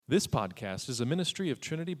This podcast is a ministry of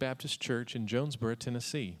Trinity Baptist Church in Jonesboro,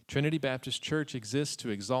 Tennessee. Trinity Baptist Church exists to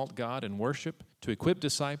exalt God in worship, to equip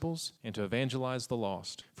disciples, and to evangelize the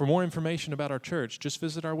lost. For more information about our church, just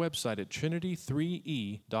visit our website at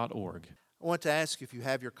trinity3e.org. I want to ask you, if you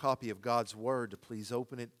have your copy of God's Word, to please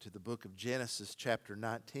open it to the book of Genesis chapter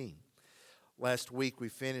 19. Last week we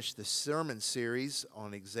finished the sermon series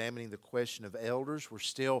on examining the question of elders. We're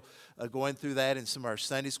still going through that in some of our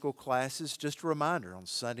Sunday school classes. Just a reminder, on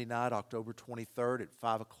Sunday night, October 23rd at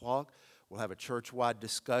 5 o'clock, we'll have a church-wide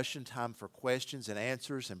discussion, time for questions and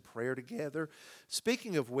answers and prayer together.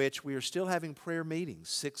 Speaking of which, we are still having prayer meetings,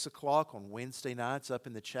 6 o'clock on Wednesday nights up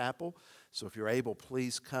in the chapel. So if you're able,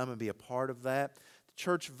 please come and be a part of that. The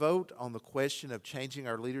church vote on the question of changing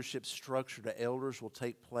our leadership structure to elders will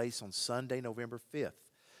take place on Sunday, November 5th.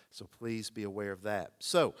 So please be aware of that.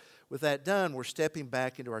 So with that done, we're stepping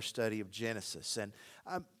back into our study of Genesis. And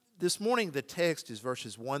this morning, the text is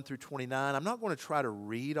verses 1 through 29. I'm not going to try to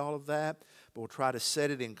read all of that, but we'll try to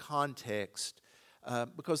set it in context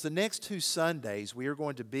because the next two Sundays, we are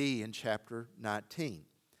going to be in chapter 19.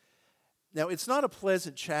 Now, it's not a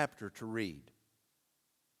pleasant chapter to read.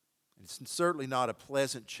 It's certainly not a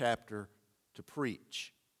pleasant chapter to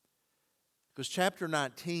preach, because chapter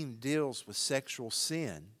 19 deals with sexual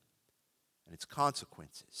sin and its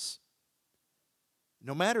consequences.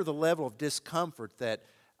 No matter the level of discomfort that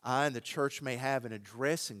I and the church may have in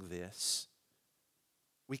addressing this,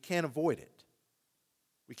 we can't avoid it.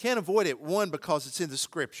 We can't avoid it, one, because it's in the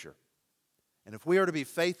Scripture. And if we are to be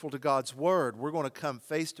faithful to God's Word, we're going to come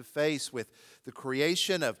face to face with the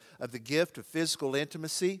creation of the gift of physical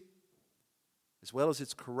intimacy, as well as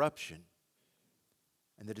its corruption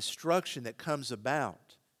and the destruction that comes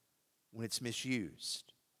about when it's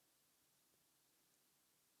misused.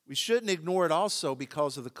 We shouldn't ignore it also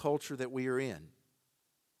because of the culture that we are in.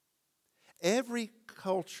 Every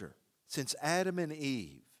culture since Adam and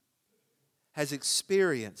Eve has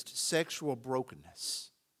experienced sexual brokenness.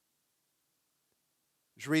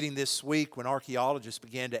 I was reading this week when archaeologists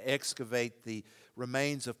began to excavate the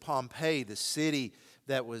remains of Pompeii, the city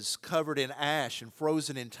that was covered in ash and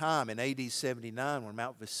frozen in time in AD 79 when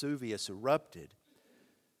Mount Vesuvius erupted.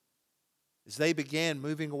 As they began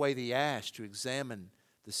moving away the ash to examine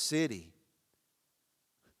the city,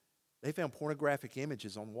 they found pornographic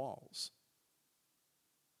images on walls.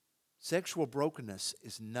 Sexual brokenness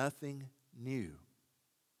is nothing new.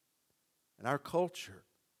 And our culture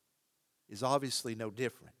is obviously no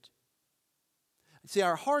different. See,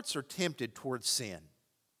 our hearts are tempted towards sin.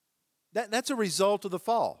 That's a result of the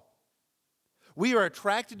fall. We are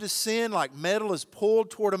attracted to sin like metal is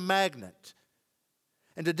pulled toward a magnet.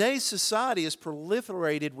 And today's society is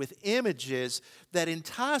proliferated with images that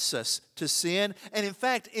entice us to sin, and in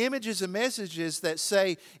fact, images and messages that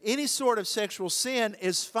say any sort of sexual sin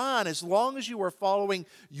is fine as long as you are following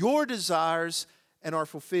your desires and are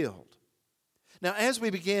fulfilled. Now, as we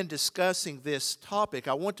begin discussing this topic,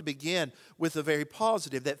 I want to begin with the very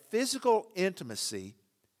positive, that physical intimacy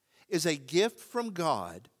is a gift from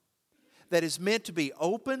God that is meant to be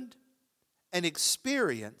opened and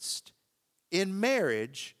experienced in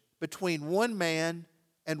marriage between one man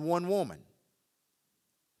and one woman.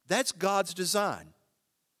 That's God's design.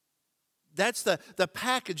 That's the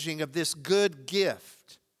packaging of this good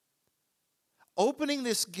gift. Opening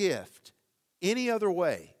this gift any other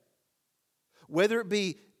way, whether it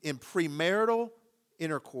be in premarital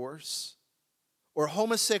intercourse or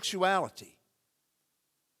homosexuality,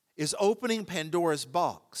 is opening Pandora's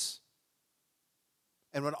box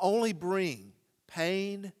and would only bring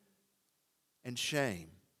pain and shame.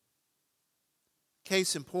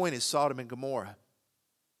 Case in point is Sodom and Gomorrah.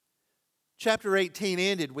 Chapter 18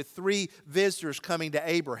 ended with three visitors coming to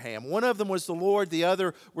Abraham. One of them was the Lord, the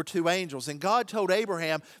other were two angels. And God told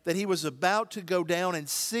Abraham that he was about to go down and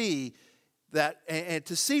see that, and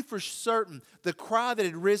to see for certain the cry that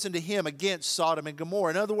had risen to him against Sodom and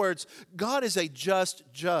Gomorrah. In other words, God is a just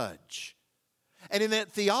judge. And in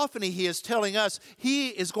that theophany, he is telling us he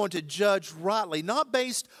is going to judge rightly, not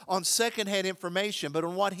based on secondhand information, but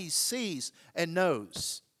on what he sees and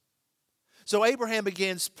knows. So Abraham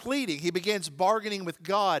begins pleading. He begins bargaining with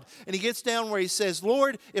God. And he gets down where he says,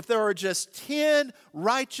 Lord, if there are just 10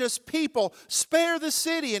 righteous people, spare the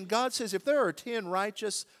city. And God says, if there are 10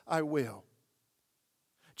 righteous, I will.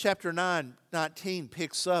 Chapter 19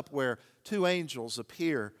 picks up where two angels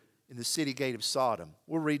appear in the city gate of Sodom.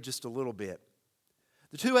 We'll read just a little bit.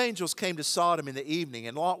 The two angels came to Sodom in the evening,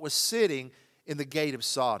 and Lot was sitting in the gate of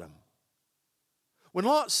Sodom. When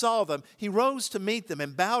Lot saw them, he rose to meet them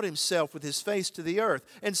and bowed himself with his face to the earth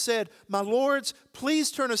and said, My lords,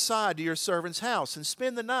 please turn aside to your servant's house and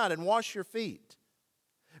spend the night and wash your feet.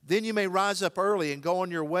 Then you may rise up early and go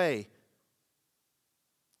on your way."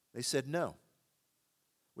 They said, "No,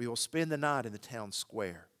 we will spend the night in the town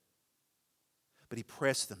square." But he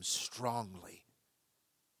pressed them strongly.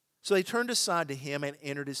 So they turned aside to him and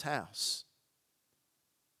entered his house.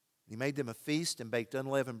 He made them a feast and baked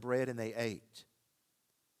unleavened bread, and they ate.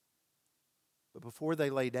 But before they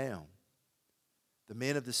lay down, the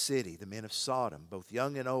men of the city, the men of Sodom, both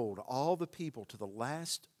young and old, all the people to the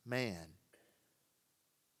last man,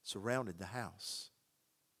 surrounded the house.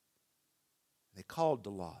 They called to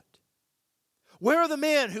Lot, "Where are the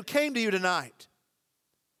men who came to you tonight?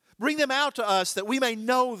 Bring them out to us that we may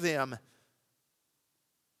know them."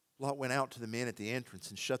 Lot went out to the men at the entrance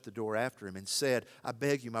and shut the door after him and said, "I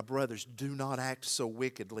beg you, my brothers, do not act so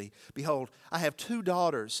wickedly. Behold, I have 2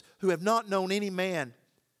 daughters who have not known any man.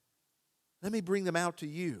 Let me bring them out to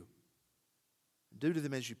you. Do to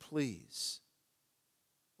them as you please.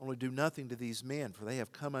 Only do nothing to these men, for they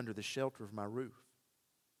have come under the shelter of my roof."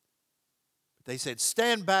 But they said,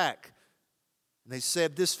 "Stand back." And they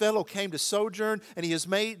said, "This fellow came to sojourn, and he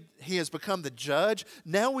has become the judge.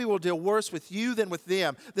 Now we will deal worse with you than with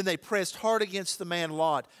them." Then they pressed hard against the man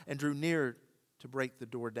Lot and drew near to break the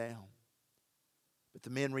door down. But the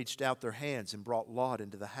men reached out their hands and brought Lot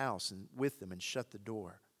into the house and with them and shut the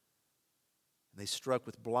door. And they struck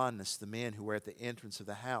with blindness the men who were at the entrance of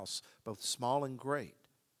the house, both small and great,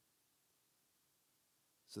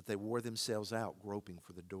 so that they wore themselves out groping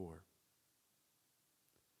for the door.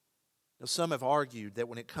 Now, some have argued that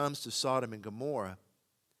when it comes to Sodom and Gomorrah,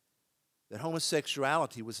 that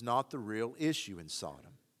homosexuality was not the real issue in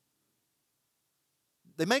Sodom.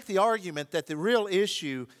 They make the argument that the real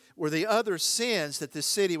issue were the other sins that this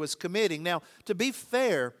city was committing. Now, to be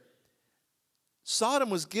fair,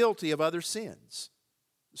 Sodom was guilty of other sins.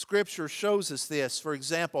 Scripture shows us this. For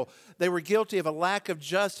example, they were guilty of a lack of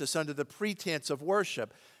justice under the pretense of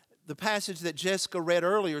worship. The passage that Jessica read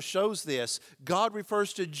earlier shows this. God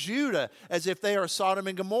refers to Judah as if they are Sodom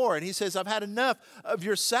and Gomorrah. And he says, "I've had enough of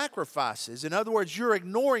your sacrifices." In other words, you're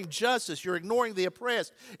ignoring justice. You're ignoring the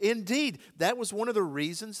oppressed. Indeed, that was one of the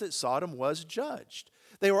reasons that Sodom was judged.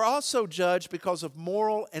 They were also judged because of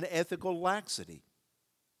moral and ethical laxity.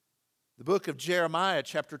 The book of Jeremiah,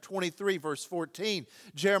 chapter 23, verse 14,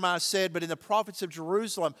 Jeremiah said, "But in the prophets of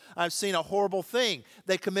Jerusalem I've seen a horrible thing.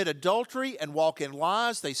 They commit adultery and walk in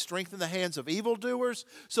lies. They strengthen the hands of evildoers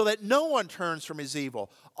so that no one turns from his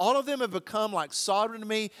evil. All of them have become like Sodom to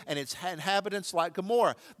me, and its inhabitants like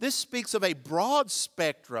Gomorrah." This speaks of a broad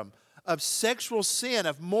spectrum of sexual sin,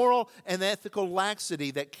 of moral and ethical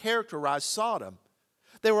laxity that characterized Sodom.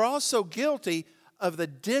 They were also guilty of the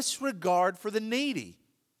disregard for the needy.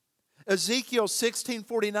 Ezekiel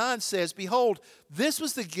 16:49 says, "Behold, this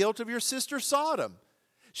was the guilt of your sister Sodom.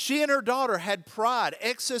 She and her daughter had pride,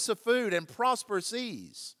 excess of food, and prosperous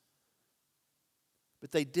ease.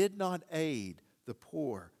 But they did not aid the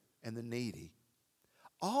poor and the needy."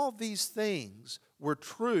 All these things were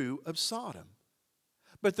true of Sodom.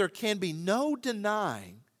 But there can be no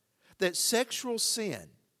denying that sexual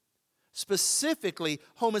sin, specifically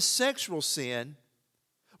homosexual sin,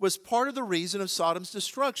 was part of the reason of Sodom's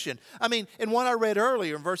destruction. I mean, in what I read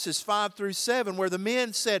earlier in verses 5 through 7, where the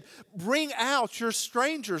men said, "Bring out your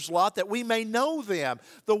strangers, Lot, that we may know them."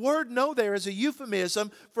 The word "know" there is a euphemism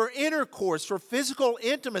for intercourse, for physical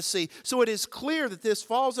intimacy. So it is clear that this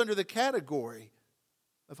falls under the category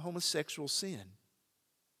of homosexual sin.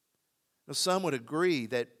 Now, some would agree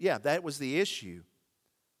that, that was the issue.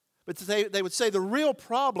 But they would say the real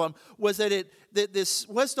problem was that this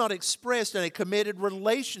was not expressed in a committed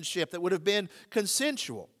relationship that would have been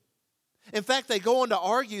consensual. In fact, they go on to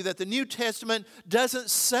argue that the New Testament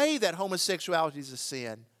doesn't say that homosexuality is a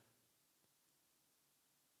sin.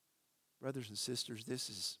 Brothers and sisters, this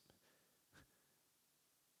is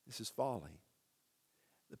folly.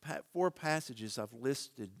 The 4 passages I've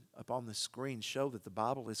listed up on the screen show that the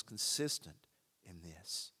Bible is consistent in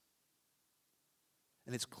this.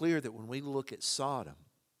 And it's clear that when we look at Sodom,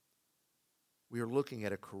 we are looking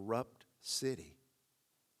at a corrupt city.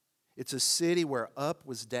 It's a city where up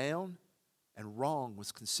was down and wrong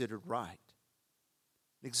was considered right.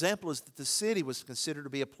 An example is that the city was considered to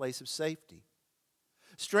be a place of safety.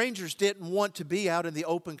 Strangers didn't want to be out in the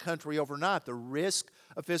open country overnight. The risk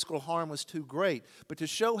of physical harm was too great. But to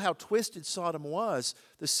show how twisted Sodom was,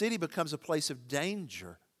 the city becomes a place of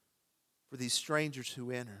danger for these strangers who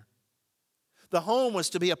enter. The home was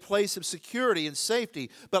to be a place of security and safety,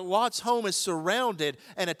 but Lot's home is surrounded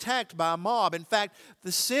and attacked by a mob. In fact,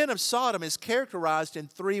 the sin of Sodom is characterized in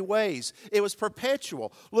 3 ways. It was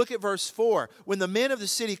perpetual. Look at verse 4. When the men of the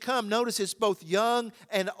city come, notice it's both young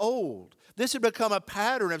and old. This had become a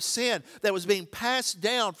pattern of sin that was being passed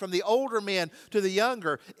down from the older men to the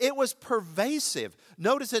younger. It was pervasive.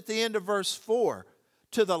 Notice at the end of verse 4,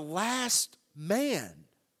 to the last man.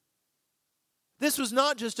 This was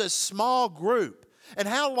not just a small group. And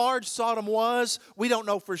how large Sodom was, we don't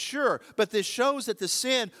know for sure. But this shows that the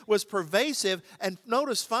sin was pervasive. And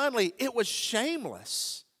notice finally, it was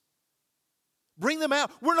shameless. Bring them out.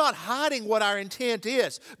 We're not hiding what our intent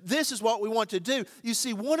is. This is what we want to do. You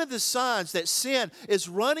see, one of the signs that sin is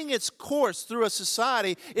running its course through a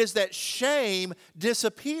society is that shame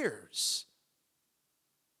disappears.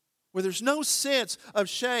 Where there's no sense of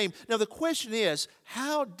shame. Now the question is,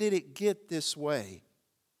 how did it get this way?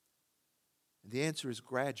 The answer is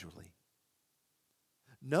gradually.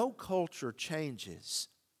 No culture changes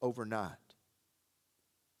overnight.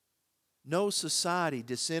 No society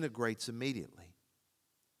disintegrates immediately.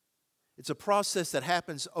 It's a process that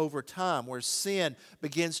happens over time where sin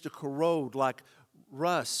begins to corrode like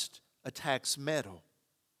rust attacks metal.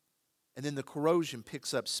 And then the corrosion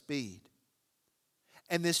picks up speed.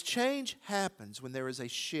 And this change happens when there is a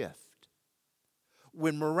shift.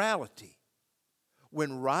 When morality,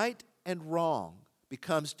 when right and wrong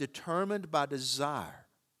becomes determined by desire,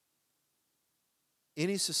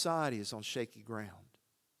 any society is on shaky ground.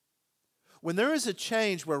 When there is a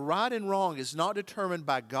change where right and wrong is not determined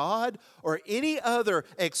by God or any other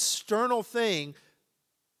external thing,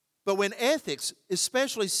 but when ethics,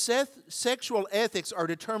 especially sexual ethics, are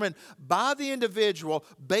determined by the individual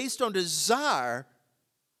based on desire,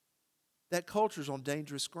 that culture is on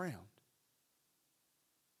dangerous ground.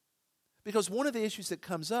 Because one of the issues that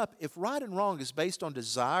comes up, if right and wrong is based on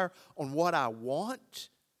desire, on what I want,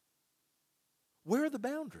 where are the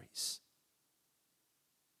boundaries?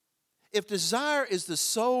 If desire is the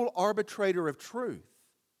sole arbitrator of truth,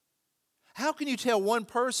 how can you tell one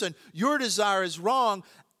person your desire is wrong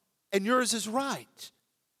and yours is right?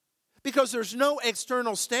 Because there's no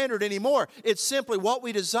external standard anymore. It's simply what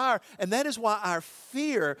we desire. And that is why our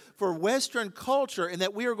fear for Western culture and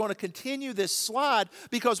that we are going to continue this slide,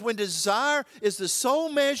 because when desire is the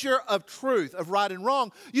sole measure of truth, of right and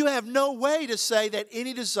wrong, you have no way to say that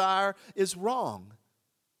any desire is wrong.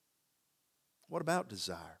 What about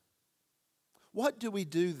desire? What do we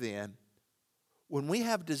do then when we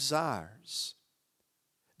have desires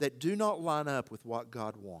that do not line up with what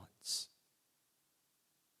God wants?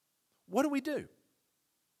 What do we do?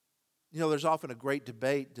 You know, there's often a great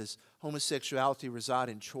debate. Does homosexuality reside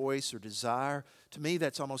in choice or desire? To me,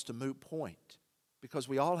 that's almost a moot point because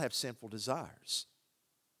we all have sinful desires.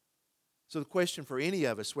 So the question for any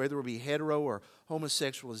of us, whether we be hetero or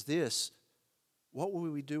homosexual, is this: what will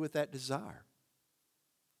we do with that desire?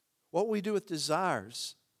 What will we do with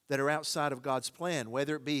desires that are outside of God's plan,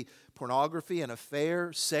 whether it be pornography, an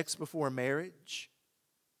affair, sex before marriage?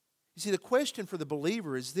 You see, the question for the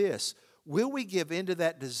believer is this: will we give in to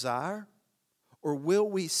that desire, or will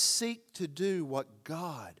we seek to do what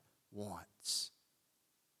God wants?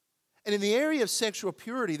 And in the area of sexual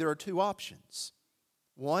purity, there are two options.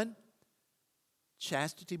 One,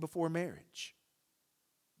 chastity before marriage.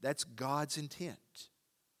 That's God's intent.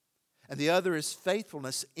 And the other is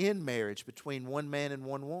faithfulness in marriage between one man and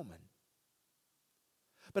one woman.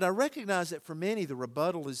 But I recognize that for many, the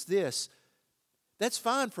rebuttal is this: that's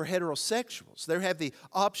fine for heterosexuals. They have the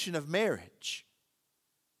option of marriage.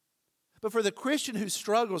 But for the Christian who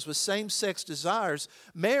struggles with same-sex desires,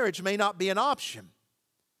 marriage may not be an option.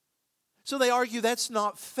 So they argue that's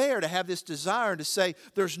not fair to have this desire and to say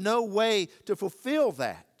there's no way to fulfill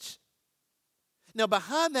that. Now,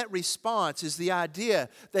 behind that response is the idea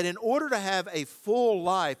that in order to have a full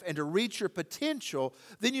life and to reach your potential,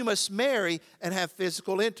 then you must marry and have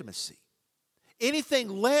physical intimacy. Anything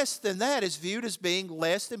less than that is viewed as being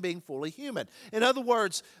less than being fully human. In other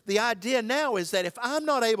words, the idea now is that if I'm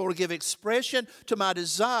not able to give expression to my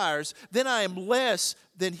desires, then I am less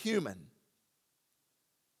than human.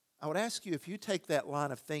 I would ask you, if you take that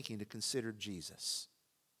line of thinking to consider Jesus,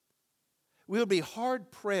 we would be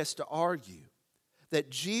hard-pressed to argue that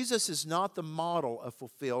Jesus is not the model of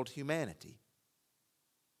fulfilled humanity.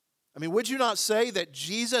 I mean, would you not say that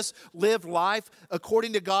Jesus lived life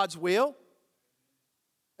according to God's will?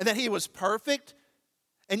 And that He was perfect?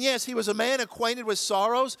 And yes, He was a man acquainted with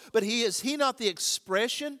sorrows, but is He not the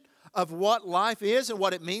expression of what life is and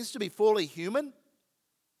what it means to be fully human?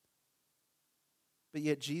 But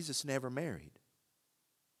yet Jesus never married.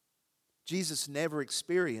 Jesus never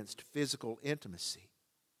experienced physical intimacy.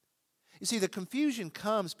 You see, the confusion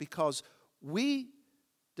comes because we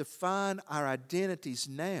define our identities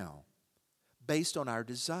now based on our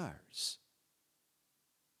desires.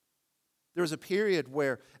 There was a period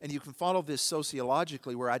where, and you can follow this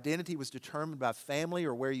sociologically, where identity was determined by family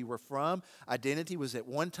or where you were from. Identity was at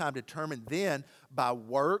one time determined then by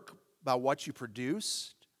work, by what you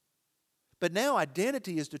produced. But now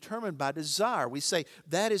identity is determined by desire. We say,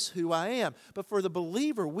 that is who I am. But for the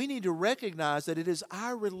believer, we need to recognize that it is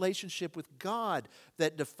our relationship with God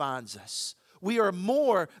that defines us. We are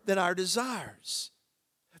more than our desires.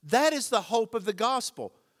 That is the hope of the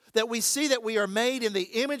gospel. That we see that we are made in the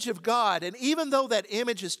image of God. And even though that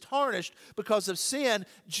image is tarnished because of sin,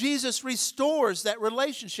 Jesus restores that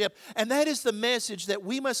relationship. And that is the message that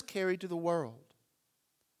we must carry to the world.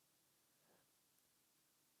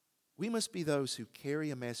 We must be those who carry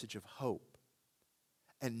a message of hope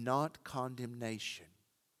and not condemnation.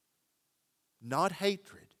 Not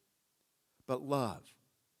hatred, but love.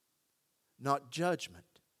 Not judgment,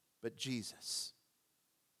 but Jesus.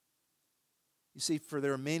 You see, for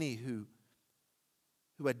there are many who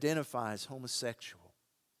identify as homosexual.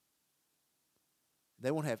 They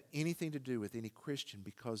won't have anything to do with any Christian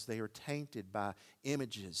because they are tainted by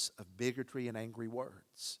images of bigotry and angry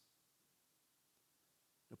words.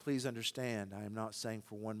 Now, please understand, I am not saying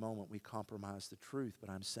for one moment we compromise the truth, but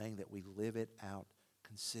I'm saying that we live it out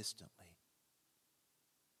consistently.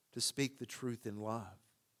 To speak the truth in love.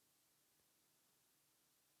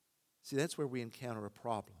 See, that's where we encounter a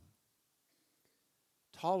problem.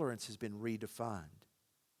 Tolerance has been redefined.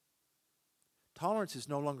 Tolerance is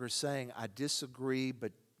no longer saying, I disagree,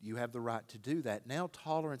 but you have the right to do that. Now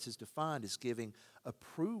tolerance is defined as giving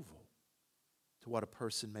approval to what a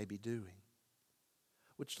person may be doing.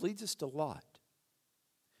 Which leads us to Lot.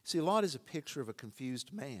 See, Lot is a picture of a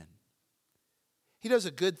confused man. He does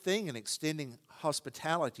a good thing in extending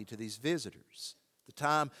hospitality to these visitors. At the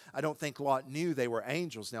time, I don't think Lot knew they were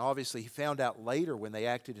angels. Now, obviously, he found out later when they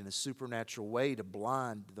acted in a supernatural way to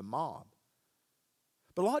blind the mob.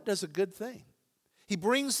 But Lot does a good thing. He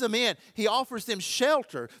brings them in. He offers them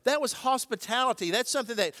shelter. That was hospitality. That's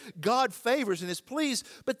something that God favors and is pleased.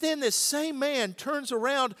 But then this same man turns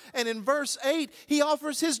around and in verse 8, he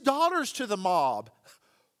offers his daughters to the mob.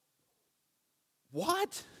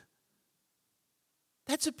 What?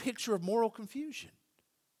 That's a picture of moral confusion.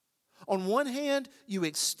 On one hand, you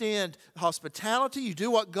extend hospitality, you do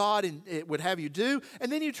what God would have you do,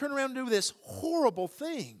 and then you turn around and do this horrible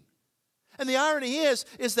thing. And the irony is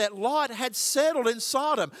that Lot had settled in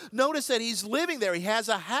Sodom. Notice that he's living there. He has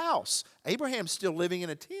a house. Abraham's still living in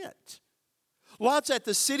a tent. Lot's at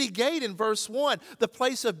the city gate in verse 1, the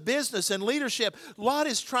place of business and leadership. Lot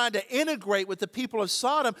is trying to integrate with the people of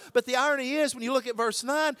Sodom, but the irony is, when you look at verse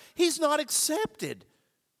 9, he's not accepted.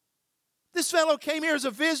 This fellow came here as a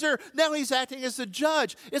visitor, now he's acting as the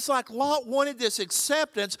judge. It's like Lot wanted this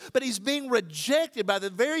acceptance, but he's being rejected by the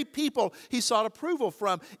very people he sought approval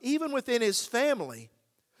from, even within his family.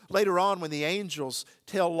 Later on, when the angels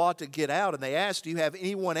tell Lot to get out and they ask, do you have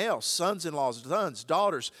anyone else, sons-in-laws, sons,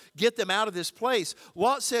 daughters, get them out of this place.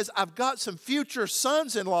 Lot says, I've got some future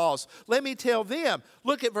sons-in-laws. Let me tell them.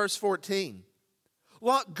 Look at verse 14.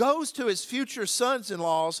 Lot goes to his future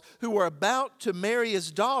sons-in-laws who were about to marry his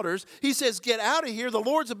daughters. He says, get out of here. The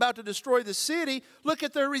Lord's about to destroy the city. Look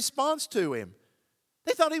at their response to him.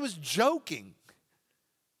 They thought he was joking.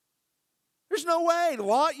 There's no way,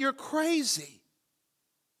 Lot, you're crazy.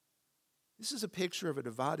 This is a picture of a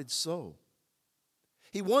divided soul.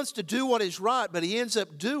 He wants to do what is right, but he ends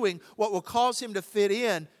up doing what will cause him to fit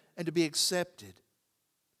in and to be accepted.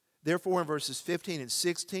 Therefore, in verses 15 and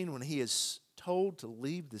 16, when he is told to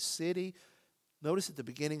leave the city, notice at the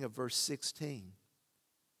beginning of verse 16,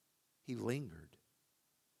 he lingered.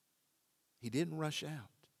 He didn't rush out.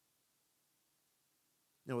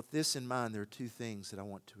 Now, with this in mind, there are two things that I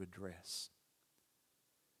want to address.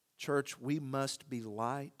 Church, we must be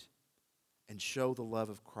light and show the love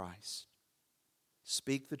of Christ.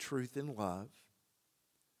 Speak the truth in love,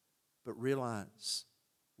 but realize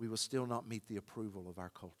we will still not meet the approval of our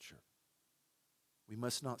culture. We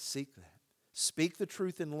must not seek that. Speak the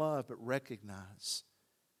truth in love, but recognize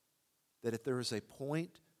that if there is a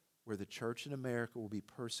point where the church in America will be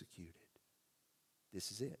persecuted,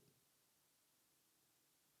 this is it.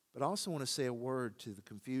 But I also want to say a word to the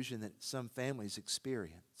confusion that some families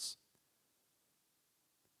experience.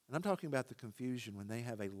 And I'm talking about the confusion when they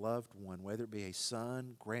have a loved one, whether it be a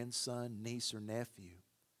son, grandson, niece, or nephew,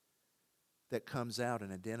 that comes out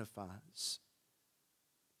and identifies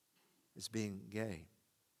as being gay.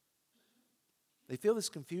 They feel this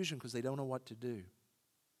confusion because they don't know what to do.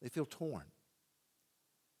 They feel torn.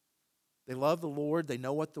 They love the Lord. They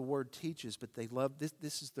know what the Word teaches, but they love this.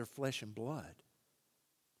 This is their flesh and blood.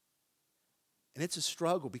 And it's a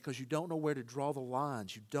struggle because you don't know where to draw the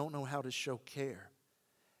lines. You don't know how to show care.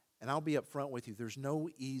 And I'll be up front with you. There's no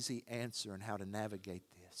easy answer in how to navigate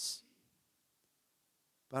this.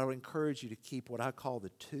 But I would encourage you to keep what I call the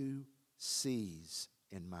 2 C's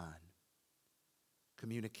in mind: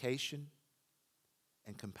 communication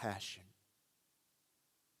and compassion.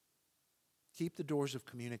 Keep the doors of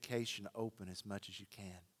communication open as much as you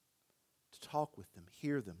can. To talk with them,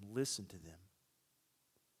 hear them, listen to them.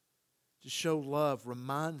 To show love,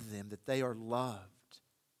 remind them that they are loved.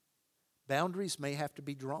 Boundaries may have to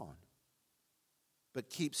be drawn, but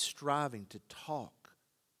keep striving to talk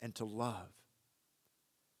and to love.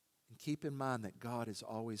 And keep in mind that God is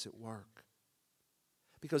always at work.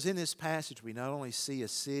 Because in this passage, we not only see a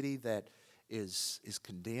city that is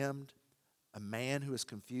condemned, a man who is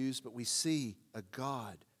confused, but we see a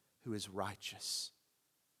God who is righteous.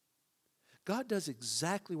 God does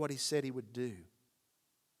exactly what He said He would do.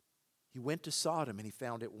 He went to Sodom and He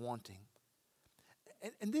found it wanting.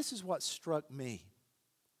 And this is what struck me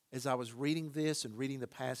as I was reading this and reading the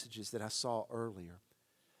passages that I saw earlier.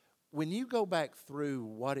 When you go back through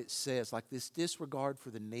what it says, like this disregard for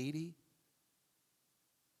the needy,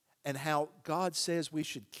 and how God says we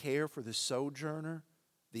should care for the sojourner,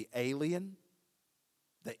 the alien,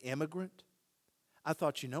 the immigrant, I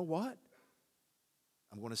thought, you know what?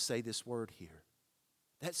 I'm going to say this word here.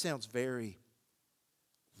 That sounds very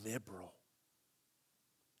liberal,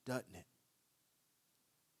 doesn't it?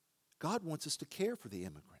 God wants us to care for the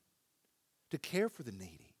immigrant, to care for the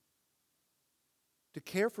needy, to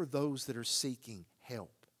care for those that are seeking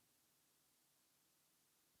help.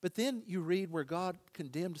 But then you read where God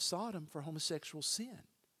condemned Sodom for homosexual sin.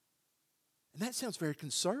 And that sounds very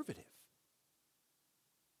conservative.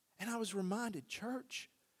 And I was reminded, church,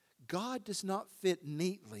 God does not fit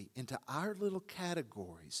neatly into our little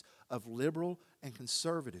categories of liberal and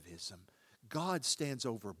conservatism. God stands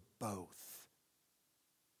over both.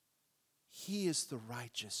 He is the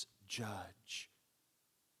righteous judge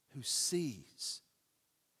who sees.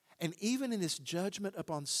 And even in this judgment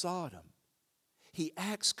upon Sodom, He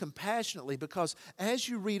acts compassionately, because as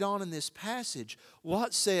you read on in this passage,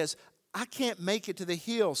 Lot says, I can't make it to the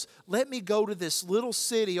hills. Let me go to this little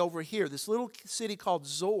city over here, this little city called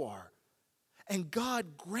Zoar. And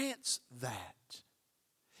God grants that.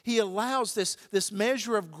 He allows this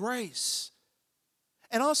measure of grace.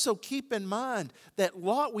 And also keep in mind that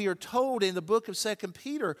Lot, we are told in the book of 2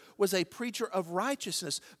 Peter, was a preacher of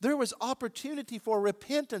righteousness. There was opportunity for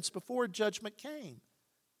repentance before judgment came.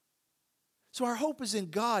 So our hope is in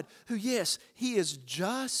God, who, yes, He is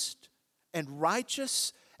just and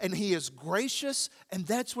righteous, and He is gracious, and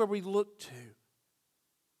that's where we look to.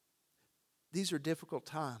 These are difficult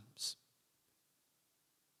times.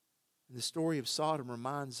 And the story of Sodom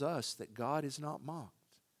reminds us that God is not mocked.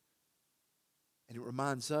 And it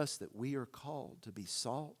reminds us that we are called to be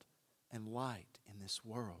salt and light in this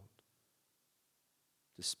world,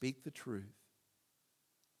 to speak the truth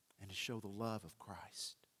and to show the love of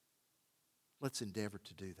Christ. Let's endeavor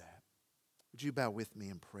to do that. Would you bow with me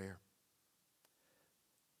in prayer?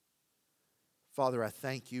 Father, I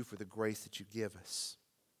thank You for the grace that You give us.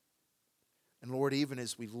 And Lord, even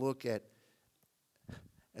as we look at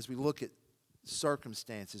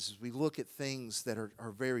circumstances, as we look at things that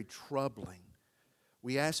are very troubling,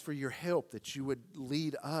 we ask for Your help, that You would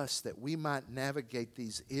lead us, that we might navigate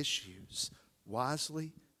these issues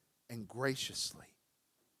wisely and graciously.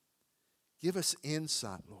 Give us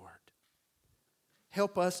insight, Lord.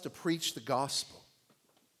 Help us to preach the gospel,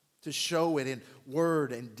 to show it in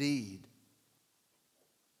word and deed.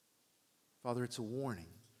 Father, it's a warning.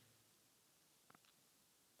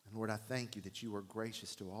 And Lord, I thank You that You are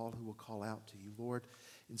gracious to all who will call out to You. Lord,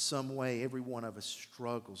 in some way, every one of us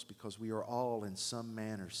struggles because we are all in some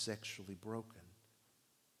manner sexually broken.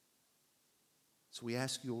 So we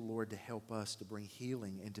ask You, O Lord, to help us to bring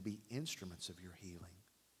healing and to be instruments of Your healing.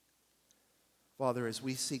 Father, as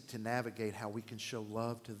we seek to navigate how we can show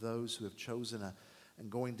love to those who have chosen and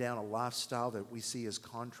going down a lifestyle that we see as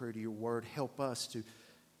contrary to Your word, help us to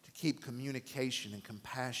keep communication and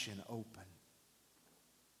compassion open.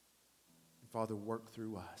 And Father, work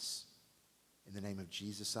through us. In the name of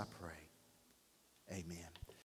Jesus, I pray. Amen.